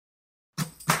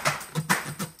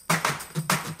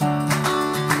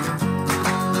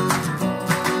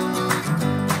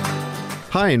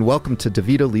Hi, and welcome to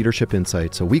DaVita Leadership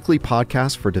Insights, a weekly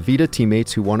podcast for DaVita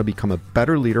teammates who want to become a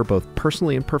better leader both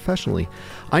personally and professionally.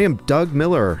 I am Doug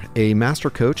Miller, a master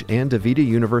coach and DaVita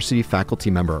University faculty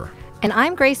member. And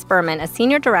I'm Grace Berman, a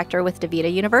senior director with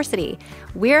DaVita University.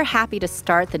 We're happy to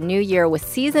start the new year with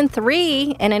season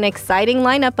 3 and an exciting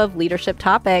lineup of leadership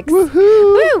topics. Woohoo!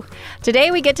 Woo!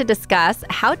 Today we get to discuss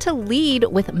how to lead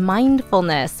with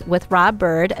mindfulness with Rob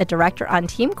Bird, a director on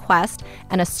Team Quest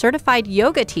and a certified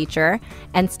yoga teacher,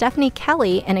 and Stephanie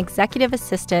Kelly, an executive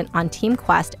assistant on Team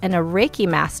Quest and a Reiki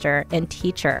master and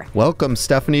teacher. Welcome,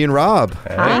 Stephanie and Rob.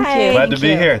 Hey, Hi. glad to be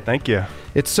here. Thank you.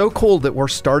 It's so cool that we're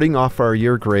starting off our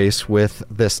year, Grace, with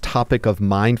this topic of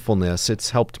mindfulness.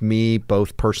 It's helped me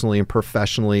both personally and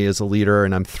professionally as a leader,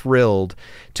 and I'm thrilled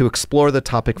to explore the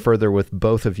topic further with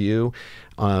both of you,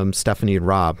 Stephanie and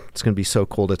Rob. It's going to be so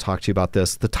cool to talk to you about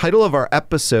this. The title of our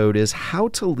episode is How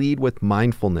to Lead with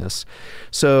Mindfulness.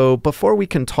 So before we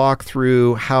can talk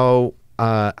through how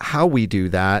we do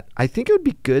that, I think it would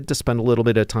be good to spend a little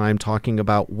bit of time talking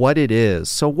about what it is.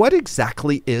 So what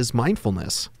exactly is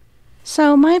mindfulness?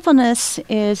 So mindfulness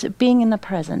is being in the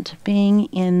present, being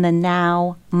in the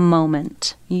now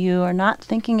moment. You are not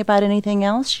thinking about anything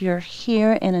else. You're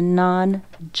here in a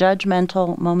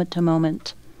non-judgmental,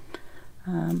 moment-to-moment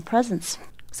presence.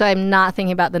 So I'm not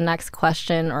thinking about the next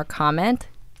question or comment.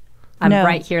 I'm No.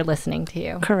 right here listening to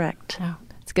you. Correct. Oh,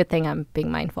 it's a good thing I'm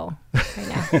being mindful right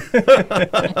now.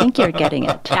 I think you're getting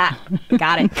it. Yeah,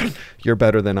 got it. You're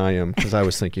better than I am because I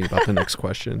was thinking about the next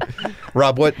question.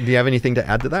 Rob, do you have anything to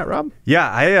add to that, Rob? Yeah,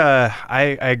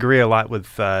 I agree a lot with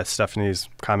Stephanie's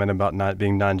comment about not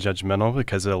being non-judgmental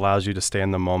because it allows you to stay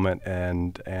in the moment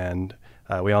and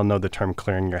we all know the term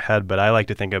clearing your head, but I like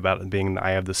to think about it being in the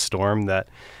eye of the storm, that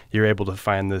you're able to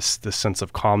find this sense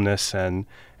of calmness and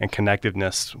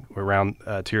connectiveness around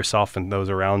to yourself and those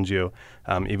around you,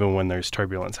 even when there's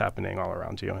turbulence happening all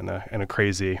around you in a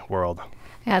crazy world.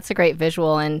 Yeah, it's a great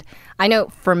visual. And I know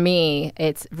for me,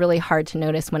 it's really hard to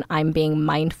notice when I'm being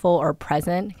mindful or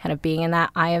present, kind of being in that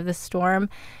eye of the storm.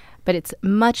 But it's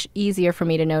much easier for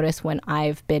me to notice when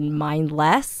I've been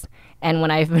mindless and when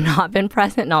I've not been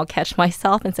present, and I'll catch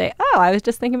myself and say, oh, I was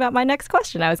just thinking about my next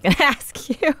question I was going to ask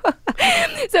you.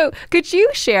 So could you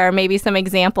share maybe some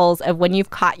examples of when you've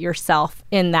caught yourself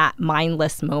in that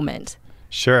mindless moment?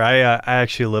 Sure. I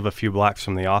actually live a few blocks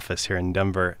from the office here in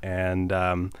Denver, and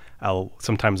I'll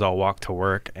walk to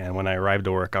work, and when I arrive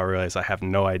to work, I'll realize I have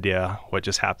no idea what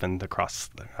just happened across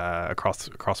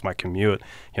my commute.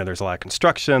 You know, there's a lot of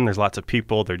construction, there's lots of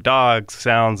people, there are dogs,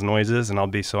 sounds, noises, and I'll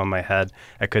be so in my head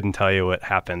I couldn't tell you what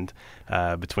happened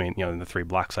between the 3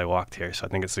 blocks I walked here. So I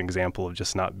think it's an example of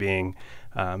just not being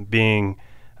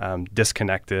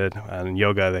disconnected. In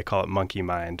yoga, they call it monkey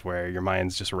mind, where your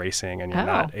mind's just racing and you're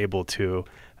not able to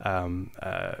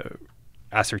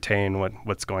ascertain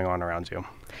what's going on around you.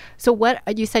 So what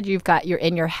you said you're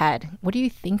in your head. What are you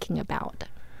thinking about?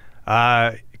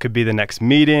 It could be the next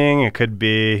meeting. It could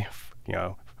be,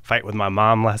 fight with my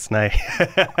mom last night.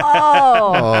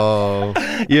 Oh.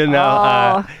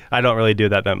 I don't really do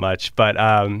that much, but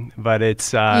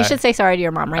it's. You should say sorry to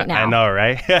your mom right now. I know,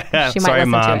 right? She Sorry, might listen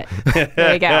Mom. to it.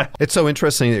 There you go. It's so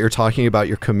interesting that you're talking about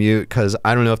your commute because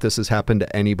I don't know if this has happened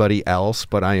to anybody else,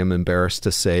 but I am embarrassed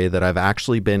to say that I've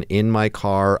actually been in my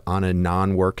car on a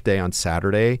non-work day on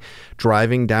Saturday,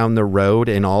 driving down the road,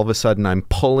 and all of a sudden I'm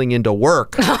pulling into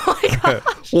work. Oh my gosh.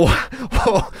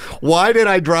 Why did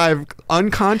I drive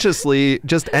unconsciously,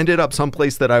 just ended up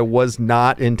someplace that I was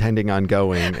not intending on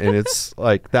going? And it's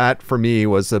like that for me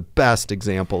was the best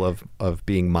example of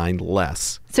being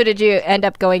mindless. So did you end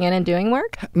up going in and doing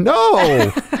work?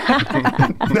 No.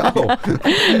 No.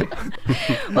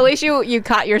 Well, at least you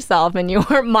caught yourself and you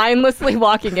were mindlessly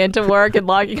walking into work and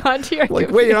logging onto your Like,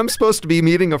 computer. wait, I'm supposed to be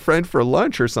meeting a friend for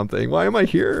lunch or something. Why am I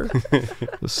here?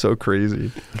 It's so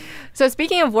crazy. So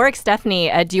speaking of work, Stephanie,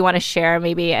 do you want to share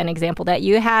maybe an example that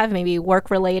you have, maybe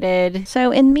work-related?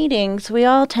 So in meetings, we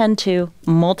all tend to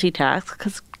multitask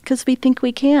because we think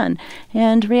we can.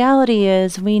 And reality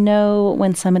is we know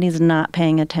when somebody's not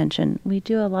paying attention. We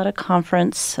do a lot of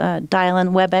conference, dial-in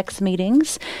WebEx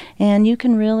meetings, and you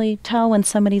can really tell when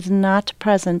somebody's not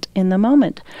present in the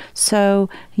moment. So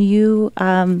you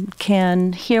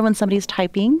can hear when somebody's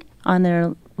typing on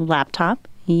their laptop.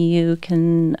 You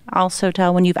can also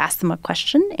tell when you've asked them a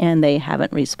question and they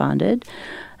haven't responded.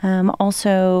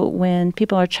 Also, when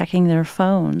people are checking their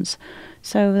phones.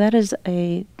 So that is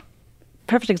a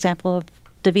perfect example of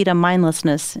DaVita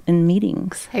mindlessness in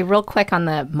meetings. Hey, real quick on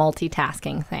the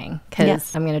multitasking thing, because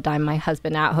Yes. I'm going to dime my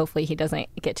husband out. Hopefully he doesn't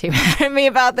get too mad at me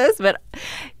about this. But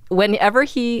whenever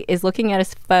he is looking at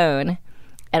his phone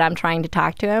and I'm trying to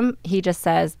talk to him, he just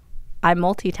says, I'm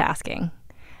multitasking.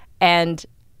 And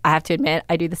I have to admit,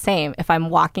 I do the same. If I'm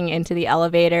walking into the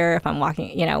elevator, if I'm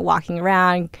walking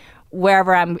around,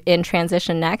 wherever I'm in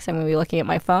transition next, I'm going to be looking at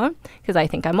my phone because I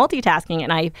think I'm multitasking,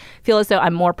 and I feel as though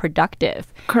I'm more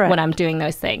productive when I'm doing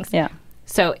those things. Yeah.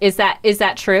 So is that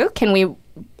true?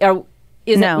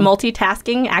 Is it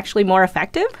multitasking actually more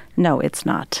effective? No, it's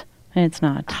not. It's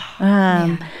not.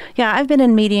 Yeah, I've been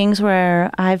in meetings where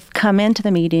I've come into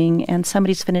the meeting and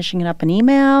somebody's finishing up an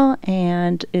email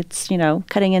and it's,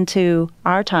 cutting into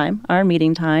our time, our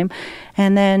meeting time,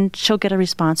 and then she'll get a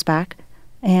response back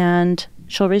and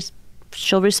she'll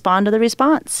respond to the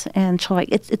response and she'll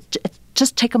it's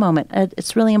just take a moment.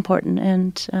 It's really important,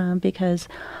 and because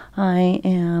I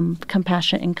am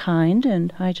compassionate and kind,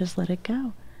 and I just let it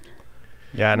go.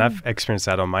 Yeah, and I've experienced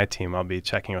that on my team. I'll be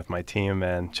checking with my team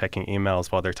and checking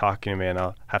emails while they're talking to me, and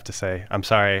I'll have to say, I'm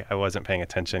sorry, I wasn't paying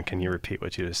attention. Can you repeat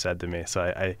what you just said to me? So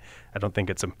I don't think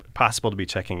it's possible to be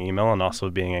checking email and also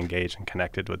being engaged and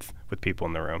connected with people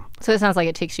in the room. So it sounds like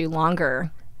it takes you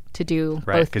longer to do both things.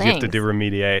 Right, because you have to do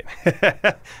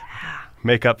remediate,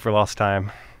 make up for lost time.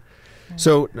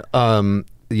 So,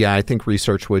 I think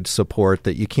research would support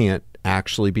that you can't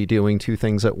actually be doing two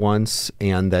things at once,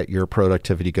 and that your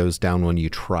productivity goes down when you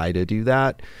try to do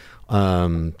that.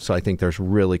 So I think there's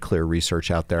really clear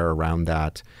research out there around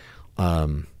that.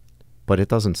 But it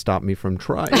doesn't stop me from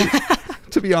trying,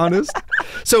 to be honest.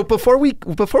 So before we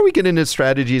get into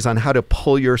strategies on how to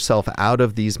pull yourself out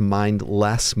of these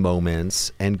mindless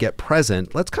moments and get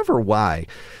present, let's cover why.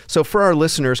 So for our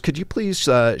listeners, could you please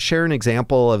share an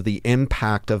example of the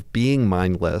impact of being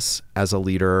mindless as a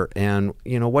leader? And,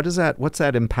 what's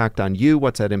that impact on you?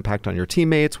 What's that impact on your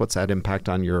teammates? What's that impact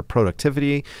on your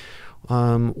productivity?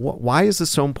 Why is this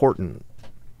so important?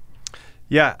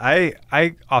 Yeah,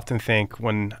 I often think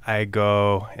when I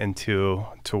go into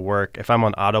work, if I'm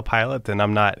on autopilot, then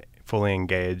I'm not fully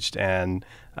engaged and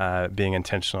being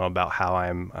intentional about how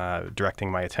I'm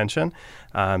directing my attention.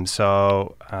 An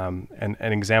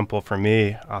example for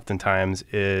me oftentimes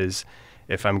is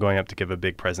if I'm going up to give a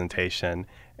big presentation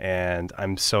and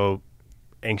I'm so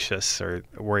anxious or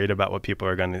worried about what people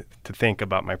are going to think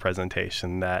about my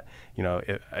presentation that,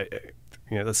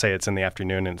 let's say it's in the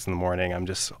afternoon and it's in the morning, I'm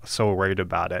just so worried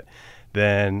about it,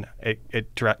 then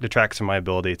it detracts from my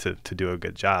ability to do a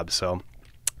good job. So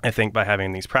I think by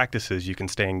having these practices, you can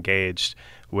stay engaged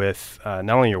with not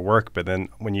only your work, but then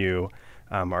when you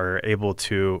are able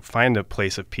to find a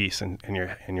place of peace in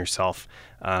yourself,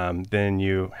 then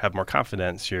you have more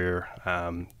confidence, you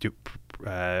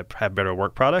have better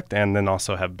work product, and then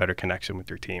also have better connection with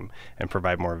your team and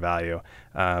provide more value.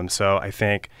 So I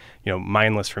think,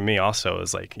 mindless for me also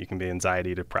is like you can be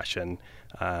anxiety, depression,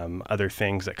 other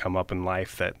things that come up in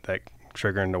life that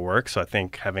trigger into work. So I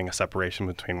think having a separation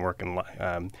between work and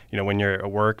when you're at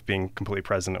work, being completely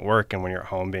present at work, and when you're at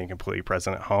home, being completely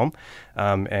present at home,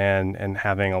 and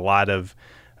having a lot of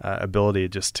ability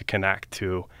just to connect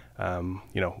to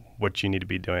what you need to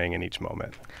be doing in each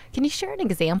moment. Can you share an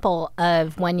example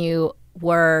of when you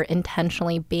were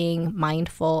intentionally being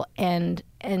mindful and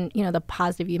the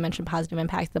positive, you mentioned positive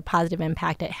impact, the positive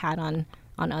impact it had on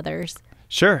others?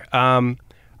 Sure.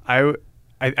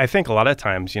 I think a lot of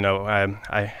times,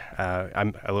 I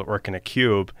work in a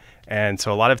cube, and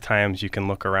so a lot of times you can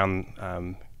look around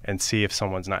and see if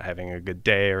someone's not having a good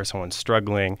day or someone's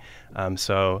struggling.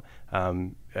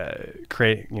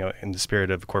 Create, in the spirit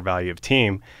of the core value of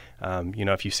team,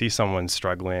 if you see someone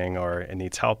struggling or it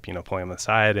needs help, pulling them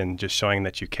aside and just showing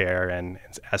that you care and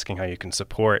asking how you can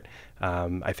support.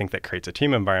 I think that creates a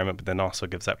team environment, but then also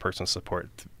gives that person support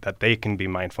that they can be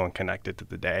mindful and connected to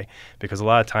the day. Because a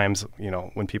lot of times,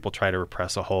 when people try to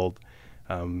repress or hold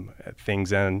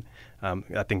things in,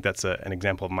 I think that's an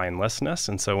example of mindlessness.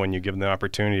 And so when you give them the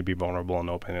opportunity to be vulnerable and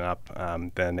open up,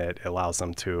 then it allows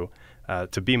them to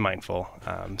be mindful.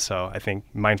 So I think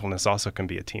mindfulness also can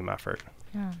be a team effort.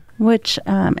 Yeah. Which,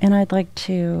 and I'd like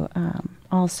to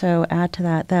also add to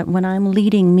that when I'm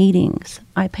leading meetings,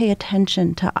 I pay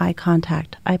attention to eye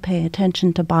contact. I pay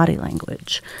attention to body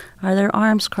language. Are their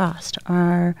arms crossed?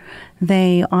 Are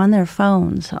they on their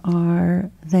phones? Are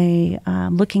they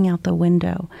looking out the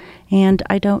window? And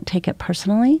I don't take it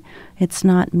personally. It's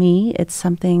not me. It's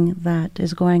something that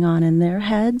is going on in their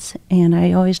heads. And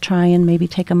I always try and maybe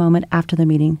take a moment after the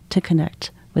meeting to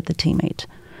connect with the teammate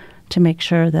to make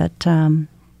sure that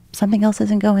something else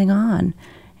isn't going on.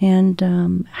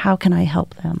 And how can I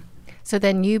help them? So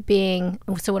then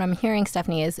what I'm hearing,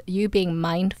 Stephanie, is you being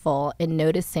mindful and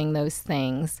noticing those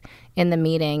things in the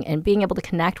meeting and being able to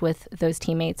connect with those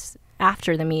teammates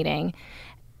after the meeting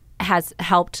has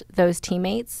helped those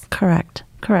teammates? Correct.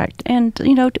 Correct. And,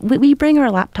 we bring our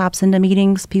laptops into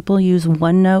meetings. People use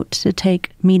OneNote to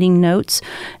take meeting notes.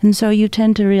 And so you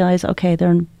tend to realize, okay,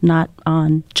 they're not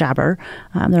on Jabber.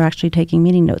 They're actually taking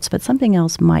meeting notes, but something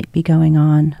else might be going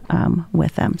on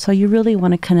with them. So you really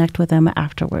want to connect with them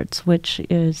afterwards, which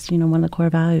is, one of the core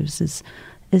values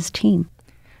is team.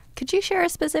 Could you share a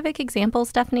specific example,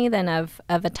 Stephanie, then of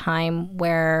a time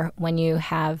when you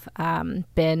have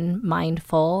been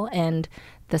mindful and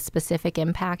the specific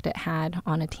impact it had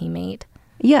on a teammate?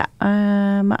 Yeah,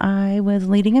 I was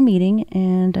leading a meeting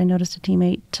and I noticed a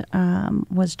teammate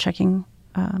was checking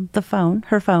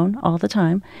her phone all the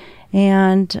time.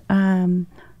 And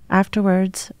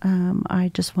afterwards,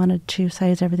 I just wanted to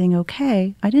say, is everything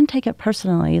okay? I didn't take it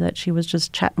personally that she was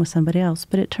just chatting with somebody else,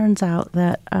 but it turns out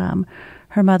that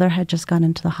her mother had just gone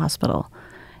into the hospital.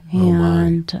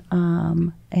 And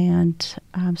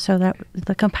so that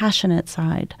the compassionate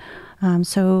side. And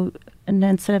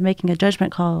instead of making a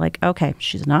judgment call like, okay,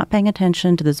 she's not paying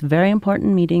attention to this very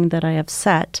important meeting that I have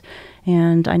set,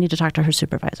 and I need to talk to her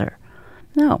supervisor.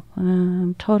 No,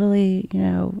 totally,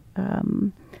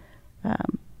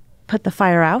 put the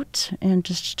fire out and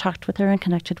just talked with her and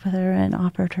connected with her and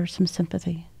offered her some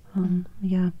sympathy.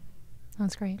 Yeah.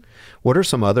 That's great. What are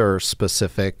some other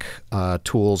specific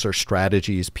tools or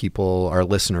strategies our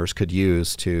listeners could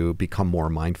use to become more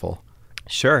mindful?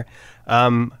 Sure.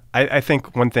 I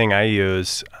think one thing I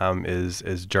use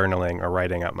is journaling or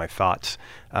writing out my thoughts.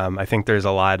 I think there's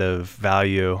a lot of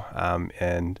value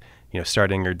in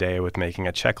starting your day with making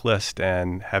a checklist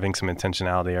and having some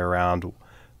intentionality around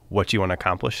what you want to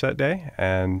accomplish that day,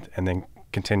 and then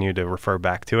continue to refer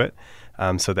back to it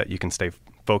so that you can stay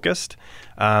focused.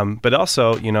 But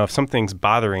also, if something's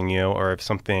bothering you, or if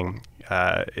something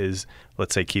is,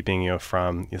 let's say, keeping you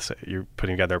from, you're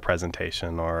putting together a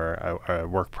presentation or a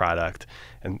work product,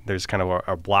 and there's kind of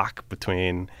a block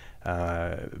between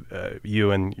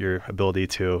you and your ability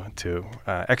to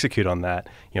execute on that.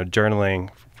 Journaling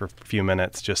for a few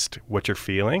minutes, just what you're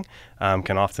feeling,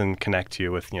 can often connect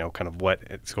you with kind of what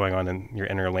is going on in your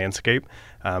inner landscape,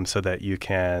 so that you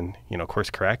can course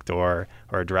correct or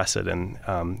address it. And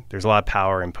there's a lot of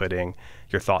power in putting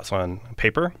your thoughts on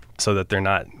paper so that they're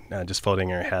not just floating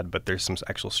in your head, but there's some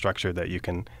actual structure that you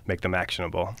can make them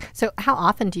actionable. So how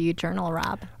often do you journal,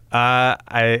 Rob?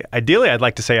 Ideally, I'd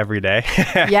like to say every day.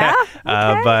 Yeah.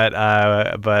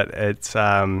 Okay. But it's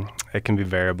it can be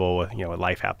variable with what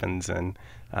life happens, and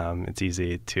it's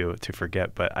easy to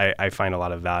forget. But I find a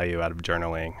lot of value out of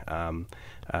journaling.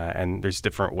 And there's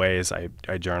different ways I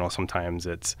journal. Sometimes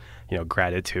it's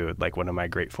gratitude, like what am I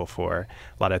grateful for?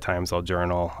 A lot of times I'll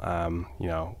journal,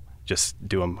 just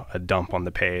do a dump on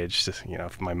the page. Just,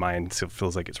 if my mind still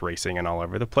feels like it's racing and all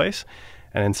over the place.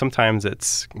 And then sometimes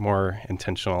it's more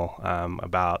intentional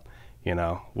about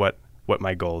what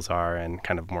my goals are and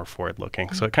kind of more forward looking.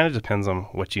 Mm-hmm. So it kind of depends on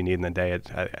what you need in the day.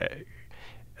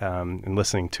 And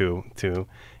listening to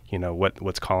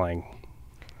what's calling.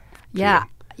 Yeah.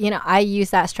 I use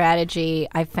that strategy.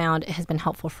 I found it has been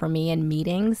helpful for me in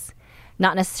meetings,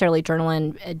 not necessarily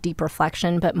journaling deep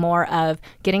reflection, but more of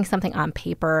getting something on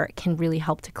paper can really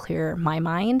help to clear my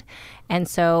mind. And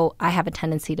so I have a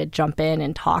tendency to jump in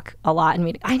and talk a lot in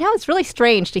meetings. I know it's really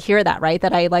strange to hear that, right?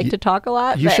 That I like to talk a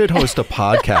lot. You should host a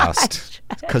podcast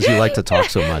because you like to talk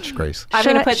so much, Grace. I'm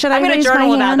going to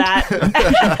journal about that.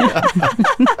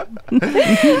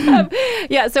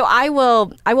 Yeah, so I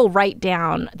will write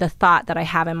down the thought that I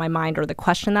have in my mind or the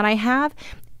question that I have,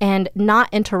 and not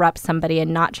interrupt somebody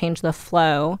and not change the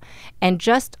flow, and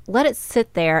just let it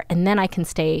sit there, and then I can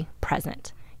stay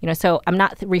present. So I'm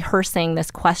not rehearsing this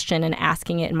question and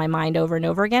asking it in my mind over and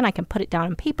over again. I can put it down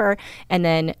on paper and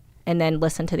then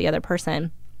listen to the other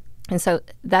person. And so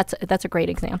that's a great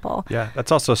example. Yeah,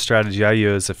 that's also a strategy I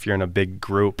use if you're in a big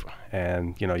group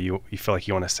and you feel like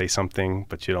you want to say something,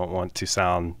 but you don't want to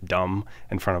sound dumb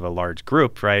in front of a large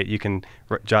group, right? You can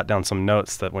jot down some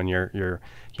notes that when you're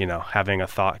having a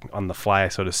thought on the fly,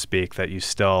 so to speak, that you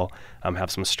still have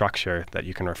some structure that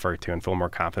you can refer to and feel more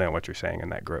confident in what you're saying in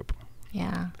that group.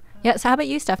 Yeah. Yeah. So how about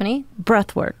you, Stephanie?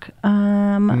 Breath work. So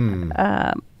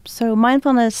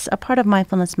mindfulness, a part of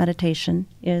mindfulness meditation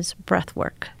is breath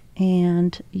work.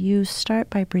 And you start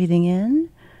by breathing in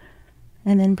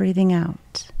and then breathing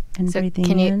out. And so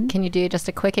breathing can you do just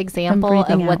a quick example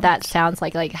of what that sounds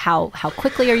like? Like how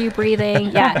quickly are you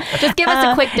breathing? Yeah, just give us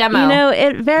a quick demo.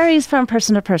 It varies from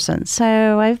person to person.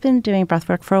 So I've been doing breath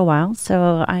work for a while.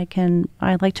 So I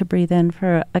like to breathe in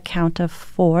for a count of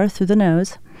 4 through the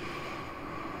nose.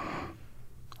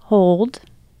 Hold,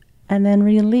 and then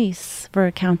release for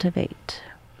a count of 8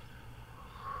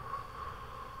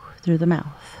 through the mouth.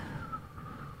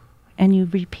 and you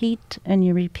repeat and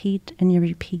you repeat and you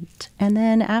repeat. And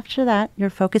then after that,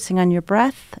 you're focusing on your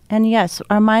breath. And yes,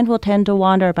 our mind will tend to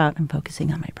wander about, I'm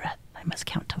focusing on my breath. I must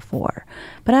count to 4.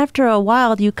 But after a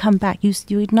while, you come back.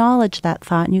 You acknowledge that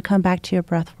thought and you come back to your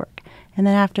breath work. And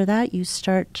then after that, you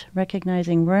start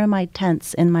recognizing, where am I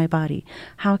tense in my body?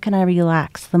 How can I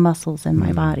relax the muscles in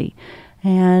my body?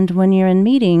 And when you're in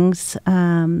meetings,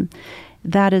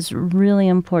 that is really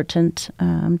important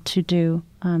to do,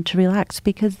 to relax,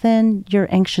 because then your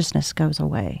anxiousness goes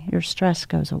away, your stress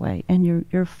goes away, and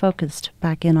you're focused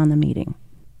back in on the meeting.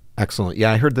 Excellent.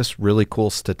 Yeah, I heard this really cool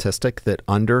statistic that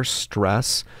under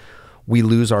stress, we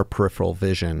lose our peripheral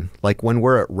vision. Like when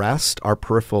we're at rest, our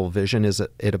peripheral vision is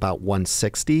at about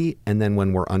 160. And then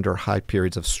when we're under high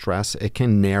periods of stress, it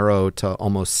can narrow to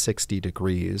almost 60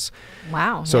 degrees.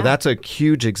 Wow. So that's a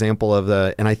huge example of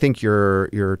and I think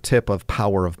your tip of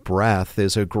power of breath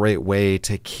is a great way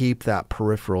to keep that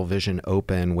peripheral vision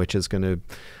open, which is going to,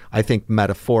 I think,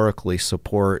 metaphorically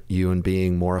support you in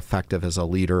being more effective as a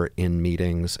leader in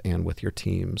meetings and with your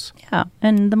teams. Yeah.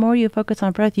 And the more you focus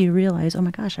on breath, you realize, oh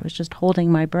my gosh, I was just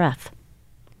holding my breath.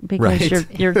 Because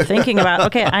you're thinking about,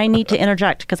 okay, I need to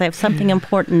interject because I have something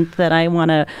important that I want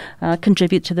to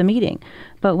contribute to the meeting.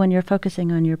 But when you're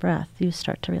focusing on your breath, you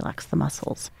start to relax the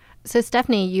muscles. So,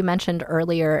 Stephanie, you mentioned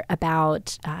earlier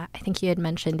about, I think you had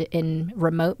mentioned in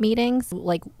remote meetings,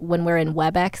 like when we're in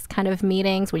WebEx kind of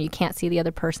meetings, when you can't see the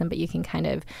other person, but you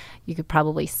could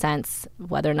probably sense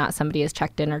whether or not somebody is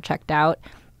checked in or checked out.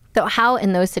 So how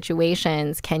in those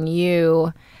situations can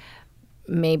you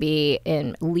maybe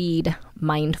lead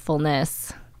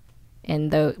mindfulness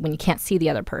when you can't see the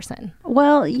other person?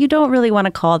 Well, you don't really want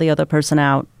to call the other person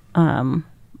out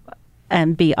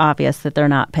and be obvious that they're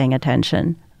not paying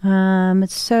attention.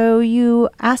 So you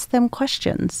ask them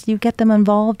questions, you get them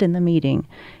involved in the meeting,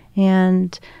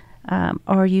 and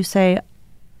or you say,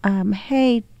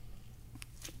 hey,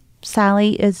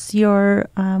 Sally, is your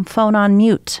phone on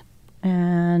mute?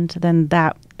 And then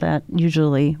that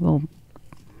usually will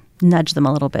nudge them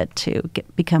a little bit to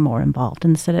become more involved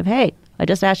instead of, hey, I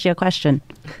just asked you a question.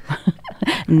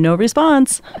 No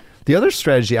response. The other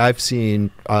strategy I've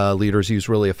seen leaders use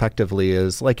really effectively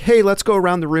is like, hey, let's go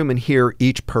around the room and hear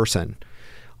each person.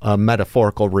 A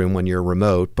metaphorical room when you're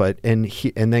remote, and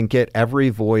then get every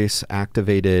voice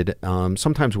activated.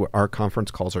 Sometimes our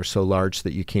conference calls are so large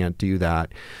that you can't do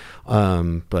that.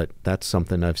 But that's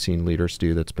something I've seen leaders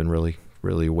do that's been really,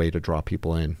 really a way to draw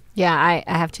people in. Yeah, I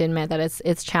have to admit that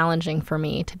it's challenging for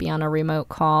me to be on a remote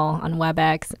call on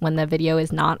WebEx when the video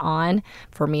is not on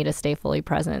for me to stay fully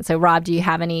present. So, Rob, do you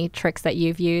have any tricks that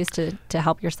you've used to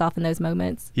help yourself in those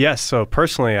moments? Yes. So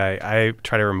personally, I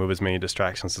try to remove as many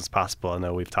distractions as possible. I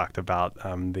know we've talked about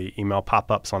the email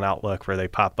pop-ups on Outlook where they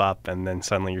pop up and then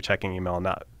suddenly you're checking email and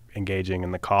not engaging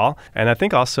in the call. And I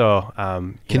think also,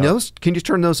 can you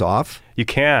turn those off? You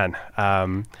can.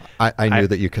 I knew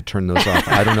that you could turn those off.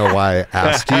 I don't know why I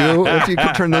asked you if you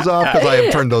could turn those off, because I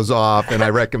have turned those off, and I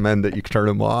recommend that you turn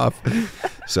them off.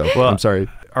 So, I'm sorry.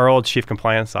 Our old chief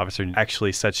compliance officer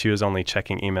actually said she was only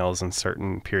checking emails in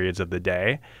certain periods of the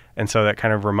day. And so that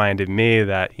kind of reminded me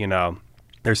that,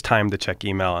 there's time to check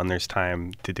email and there's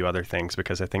time to do other things,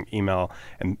 because I think email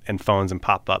and phones and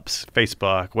pop-ups,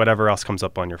 Facebook, whatever else comes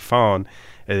up on your phone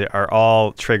are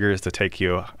all triggers to take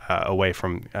you away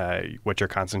from what you're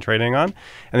concentrating on.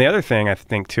 And the other thing I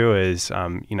think too is,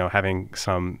 having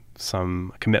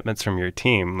some commitments from your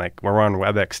team, like we're on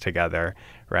WebEx together,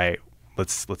 right?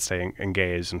 Let's stay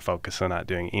engaged and focus on not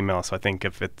doing email. So I think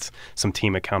if it's some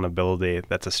team accountability,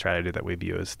 that's a strategy that we've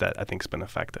used that I think has been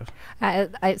effective.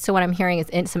 So what I'm hearing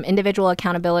is some individual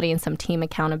accountability and some team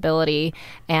accountability,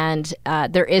 and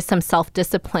there is some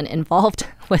self-discipline involved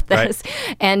with this.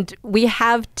 Right. And we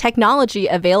have technology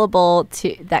available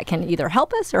that can either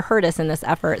help us or hurt us in this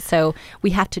effort. So we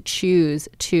have to choose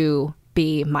to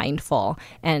be mindful.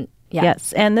 And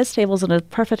yes, and this table is a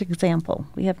perfect example.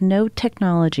 We have no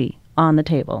technology on the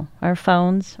table. Our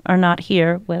phones are not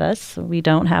here with us. We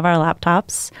don't have our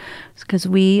laptops because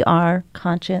we are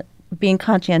being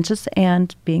conscientious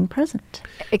and being present.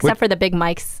 Except for the big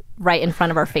mics right in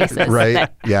front of our faces. Right,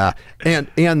 yeah.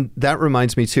 And that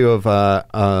reminds me too of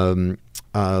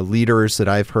leaders that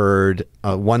I've heard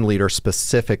one leader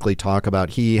specifically talk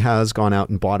about. He has gone out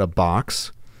and bought a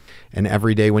box, and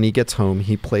every day when he gets home,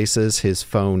 he places his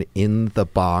phone in the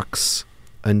box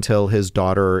until his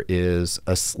daughter is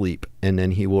asleep, and then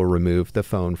he will remove the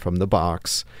phone from the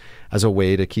box as a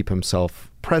way to keep himself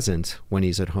present when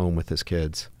he's at home with his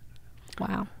kids.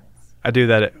 Wow. I do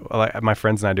that. My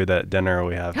friends and I do that at dinner.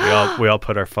 We all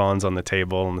put our phones on the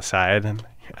table on the side, and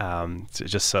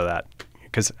just so that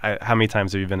because how many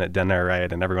times have you been at dinner,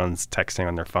 right? And everyone's texting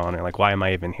on their phone and like, why am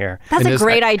I even here? That's a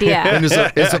great idea. And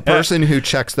is a person who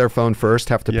checks their phone first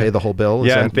have to pay the whole bill?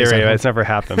 In theory, it's never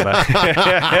happened. But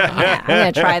I'm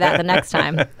going to try that the next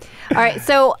time. All right.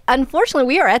 So unfortunately,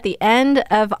 we are at the end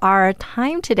of our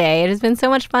time today. It has been so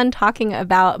much fun talking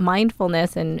about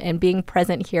mindfulness and being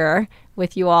present here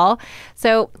with you all.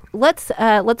 So let's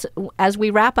as we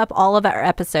wrap up all of our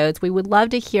episodes, we would love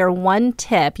to hear one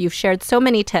tip. You've shared so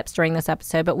many tips during this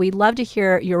episode, but we'd love to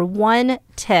hear your one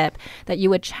tip that you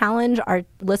would challenge our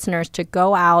listeners to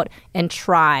go out and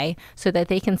try so that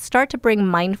they can start to bring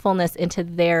mindfulness into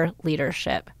their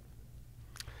leadership.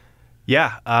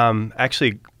 Yeah.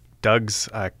 Actually, Doug's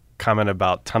comment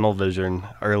about tunnel vision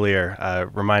earlier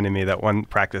reminded me that one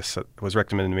practice that was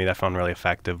recommended to me that I found really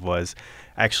effective was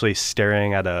actually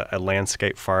staring at a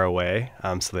landscape far away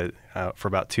so that for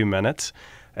about 2 minutes.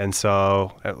 And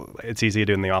so it's easy to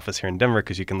do in the office here in Denver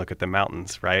because you can look at the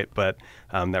mountains, right? But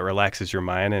that relaxes your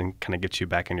mind and kind of gets you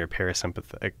back in your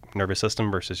parasympathetic nervous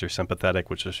system versus your sympathetic,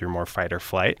 which is your more fight or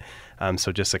flight.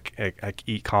 So just a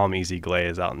calm, easy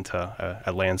glaze out into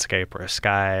a landscape or a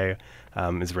sky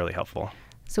is really helpful.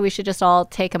 So we should just all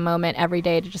take a moment every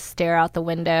day to just stare out the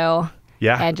window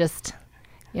and just,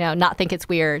 not think it's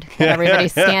weird that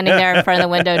everybody's standing there in front of the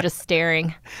window just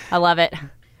staring. I love it.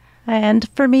 And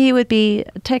for me, it would be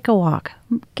take a walk.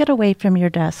 Get away from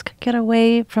your desk. Get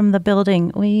away from the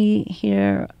building.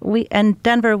 In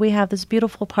Denver, we have this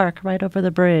beautiful park right over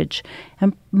the bridge.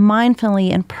 And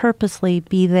mindfully and purposely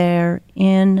be there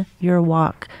in your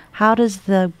walk. How does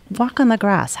the walk on the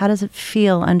grass, how does it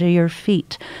feel under your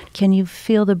feet? Can you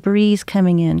feel the breeze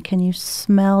coming in? Can you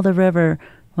smell the river?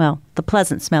 Well, the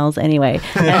pleasant smells anyway,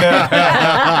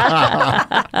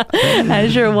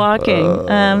 as you're walking.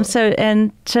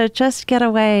 And to just get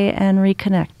away and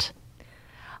reconnect.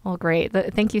 Well, great.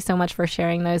 Thank you so much for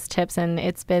sharing those tips. And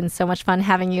it's been so much fun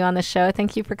having you on the show.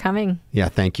 Thank you for coming. Yeah,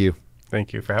 thank you.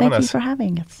 Thank you for having us. Thank you for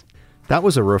having us. That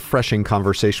was a refreshing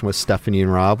conversation with Stephanie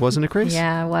and Rob, wasn't it, Grace?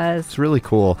 Yeah, it was. It's really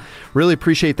cool. Really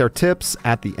appreciate their tips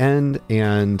at the end.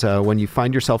 And when you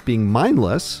find yourself being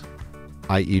mindless,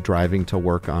 i.e. driving to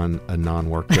work on a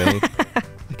non-work day.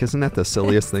 Isn't that the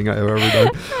silliest thing I've ever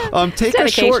done? Take a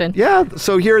short. Yeah.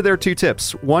 So here are their two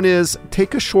tips. One is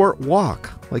take a short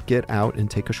walk, like get out and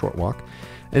take a short walk.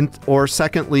 Or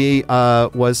secondly,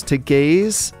 was to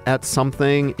gaze at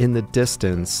something in the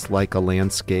distance, like a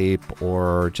landscape,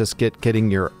 or just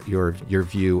getting your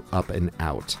view up and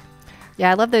out. Yeah,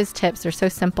 I love those tips. They're so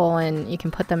simple and you can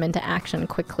put them into action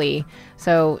quickly.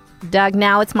 So, Doug,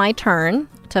 now it's my turn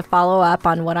to follow up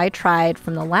on what I tried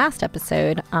from the last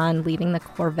episode on leading the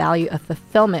core value of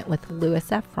fulfillment with Louis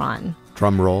Efron.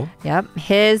 Drum roll. Yep.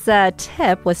 His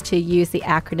tip was to use the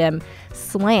acronym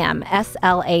SLAM,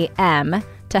 S-L-A-M,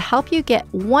 to help you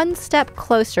get one step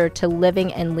closer to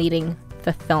living and leading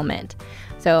fulfillment.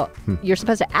 So you're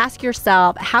supposed to ask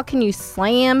yourself, how can you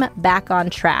slam back on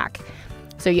track?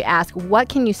 So you ask, what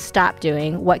can you stop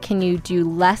doing? What can you do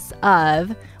less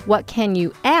of? What can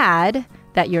you add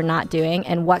that you're not doing?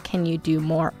 And what can you do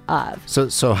more of?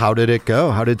 So how did it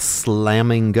go? How did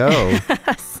slamming go?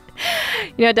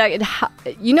 Doug,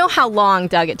 you know how long,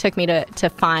 Doug, it took me to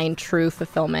find true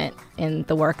fulfillment in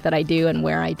the work that I do and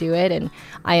where I do it. And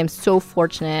I am so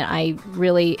fortunate. I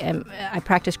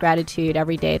practice gratitude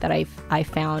every day that I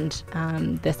found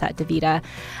this at DaVita.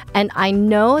 And I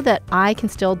know that I can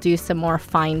still do some more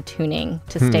fine tuning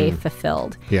to stay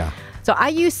fulfilled. Yeah. So I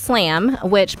use SLAM,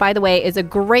 which, by the way, is a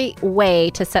great way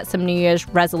to set some New Year's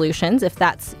resolutions if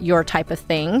that's your type of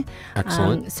thing.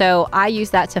 Excellent. So I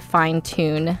use that to fine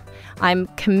tune. I'm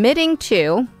committing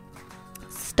to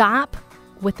stop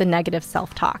with the negative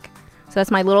self-talk. So that's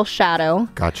my little shadow.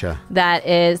 Gotcha. That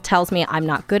tells me I'm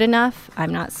not good enough,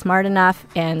 I'm not smart enough,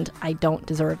 and I don't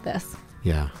deserve this.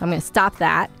 Yeah. So I'm going to stop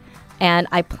that. And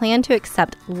I plan to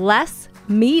accept less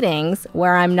meetings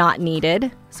where I'm not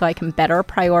needed so I can better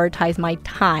prioritize my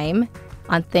time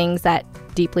on things that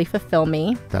deeply fulfill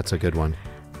me. That's a good one.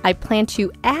 I plan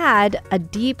to add a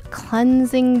deep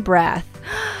cleansing breath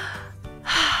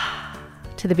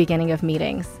to the beginning of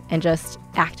meetings and just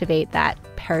activate that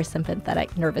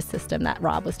parasympathetic nervous system that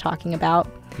Rob was talking about.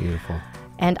 Beautiful.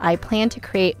 And I plan to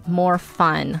create more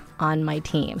fun on my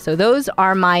team. So those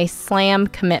are my SLAM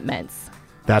commitments.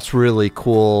 That's really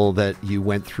cool that you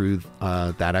went through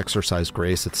that exercise,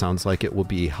 Grace. It sounds like it will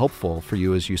be helpful for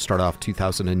you as you start off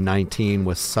 2019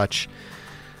 with such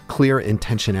clear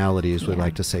intentionality, as we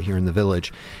like to say here in the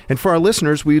Village. And for our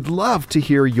listeners, we'd love to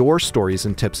hear your stories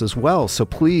and tips as well. So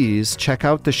please check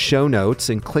out the show notes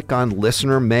and click on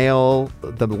listener mail,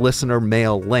 the listener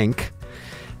mail link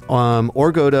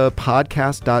or go to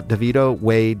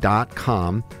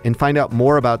podcast.devitoway.com and find out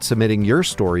more about submitting your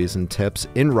stories and tips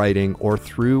in writing or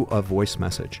through a voice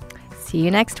message. See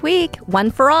you next week.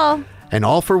 One for all. And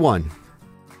all for one.